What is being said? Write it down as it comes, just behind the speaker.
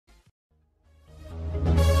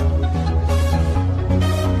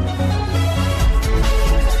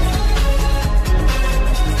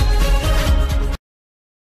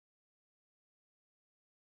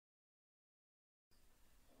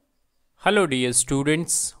Hello dear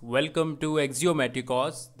students, welcome to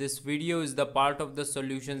Axiomatikos. This video is the part of the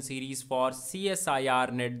solution series for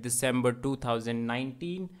CSIR NET December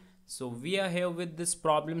 2019. So we are here with this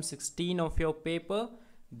problem 16 of your paper.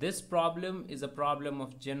 This problem is a problem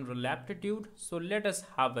of general aptitude. So let us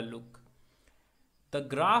have a look. The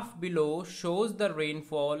graph below shows the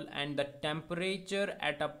rainfall and the temperature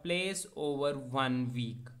at a place over 1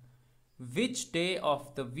 week. Which day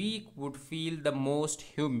of the week would feel the most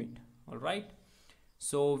humid? Alright,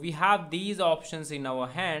 so we have these options in our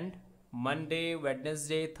hand: Monday,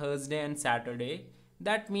 Wednesday, Thursday and Saturday.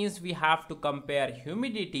 That means we have to compare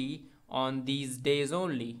humidity on these days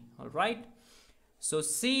only. Alright, so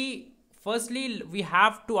see, firstly we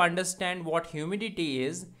have to understand what humidity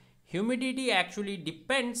is. Humidity actually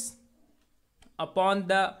depends upon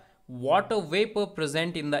the water vapor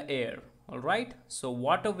present in the air. Alright, so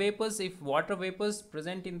water vapors, if water vapors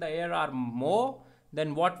present in the air are more,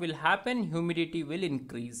 then what will happen? Humidity will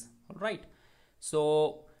increase. Alright,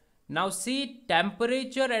 so now see,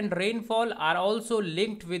 temperature and rainfall are also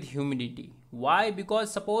linked with humidity. Why?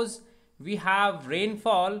 Because suppose we have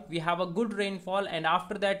rainfall, we have a good rainfall, and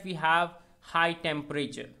after that we have high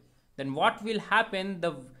temperature, then what will happen?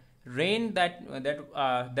 The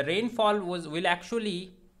rainfall will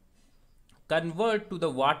actually convert to the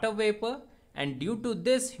water vapor, and due to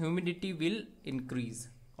this humidity will increase.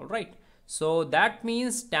 Alright, so that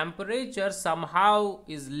means temperature somehow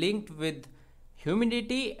is linked with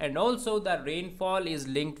humidity, and also the rainfall is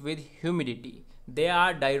linked with humidity. They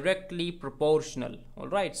are directly proportional.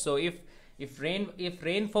 Alright, so if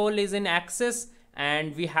rainfall is in excess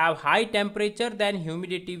and we have high temperature, then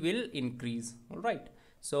humidity will increase. Alright,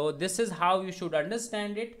 so this is how you should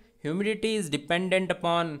understand it. Humidity is dependent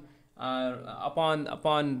upon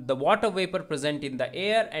the water vapor present in the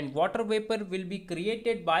air, and water vapor will be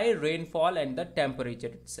created by rainfall and the temperature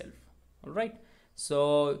itself. All right,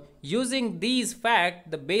 so using these fact,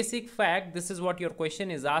 the basic fact, this is what your question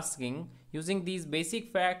is asking. Using these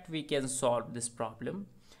basic fact, we can solve this problem.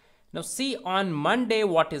 Now see, on Monday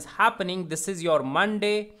what is happening? This is your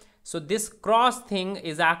Monday, so this cross thing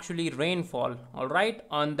is actually rainfall. All right,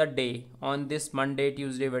 on the day, on this Monday,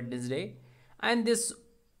 Tuesday, Wednesday, and this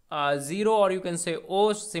 0, or you can say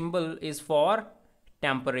O symbol, is for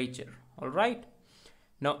temperature. All right,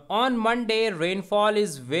 now on Monday rainfall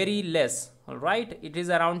is very less. All right, it is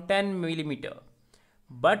around 10 millimeter,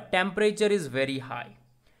 but temperature is very high.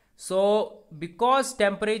 So because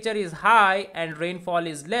temperature is high and rainfall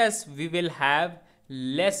is less, we will have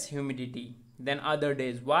less humidity than other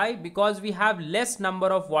days. Why? Because we have less number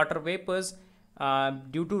of water vapors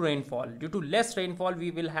due to rainfall. Due to less rainfall,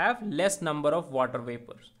 we will have less number of water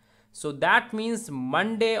vapors. So that means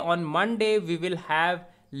on Monday we will have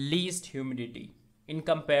least humidity in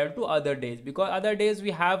compared to other days, because other days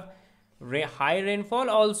we have high rainfall.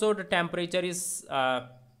 Also the temperature is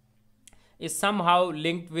somehow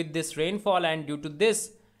linked with this rainfall, and due to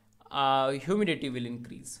this humidity will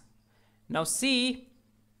increase. Now see,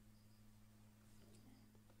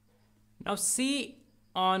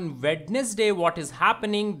 on Wednesday what is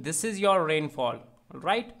happening? This is your rainfall. All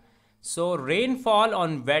right, so rainfall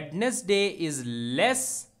on Wednesday is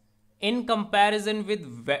less in comparison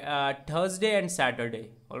with Thursday and Saturday.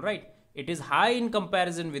 All right, it is high in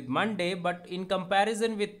comparison with Monday, but in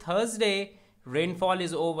comparison with Thursday, rainfall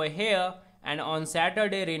is over here, and on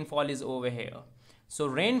Saturday rainfall is over here. So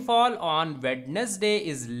rainfall on Wednesday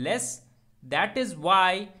is less. That is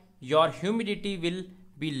why your humidity will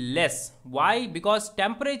be less. Why? Because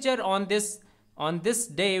temperature on this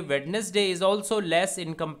day, Wednesday, is also less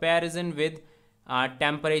in comparison with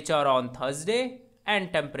temperature on Thursday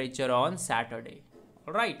and temperature on Saturday.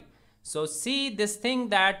 All right, so see this thing,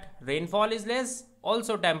 that rainfall is less,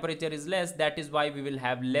 also temperature is less. That is why we will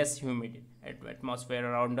have less humid atmosphere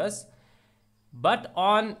around us. But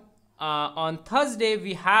on Thursday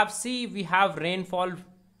we have rainfall.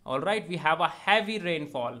 All right, we have a heavy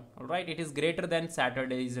rainfall. All right, it is greater than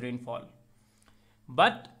Saturday's rainfall.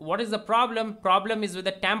 But what is the problem? Problem is with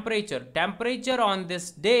the temperature. Temperature on this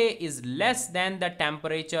day is less than the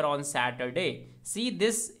temperature on Saturday. See,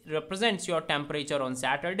 this represents your temperature on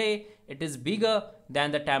Saturday. It is bigger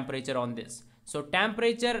than the temperature on this. So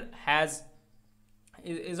temperature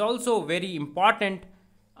is also very important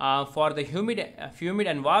for the humid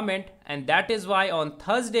environment, and that is why on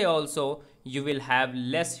Thursday also you will have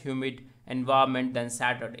less humid environment than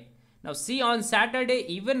Saturday. Now see, on Saturday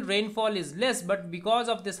even rainfall is less, but because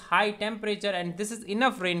of this high temperature, and this is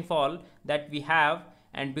enough rainfall that we have,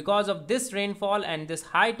 and because of this rainfall and this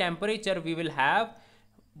high temperature, we will have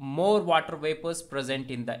more water vapors present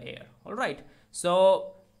in the air. All right,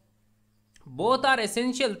 so Both are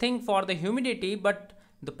essential thing for the humidity, but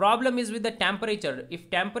the problem is with the temperature. If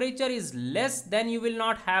temperature is less, then you will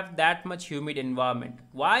not have that much humid environment.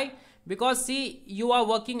 Why? Because see, you are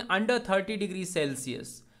working under 30 degrees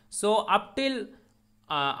Celsius. So up till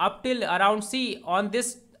around, see, on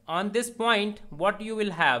this point, what you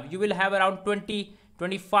will have? You will have around 20,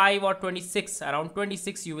 25 or 26, around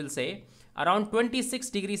 26 you will say, around 26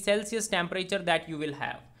 degrees Celsius temperature that you will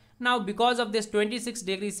have. Now because of this 26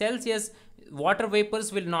 degrees Celsius, water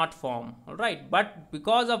vapors will not form, all right, but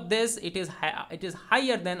because of this it is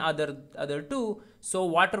higher than other two, so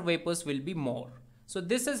water vapors will be more. So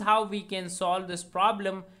this is how we can solve this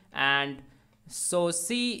problem. And so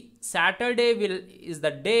see, Saturday is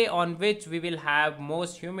the day on which we will have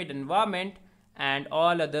most humid environment, and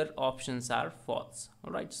all other options are false.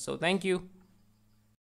 All right, so thank you.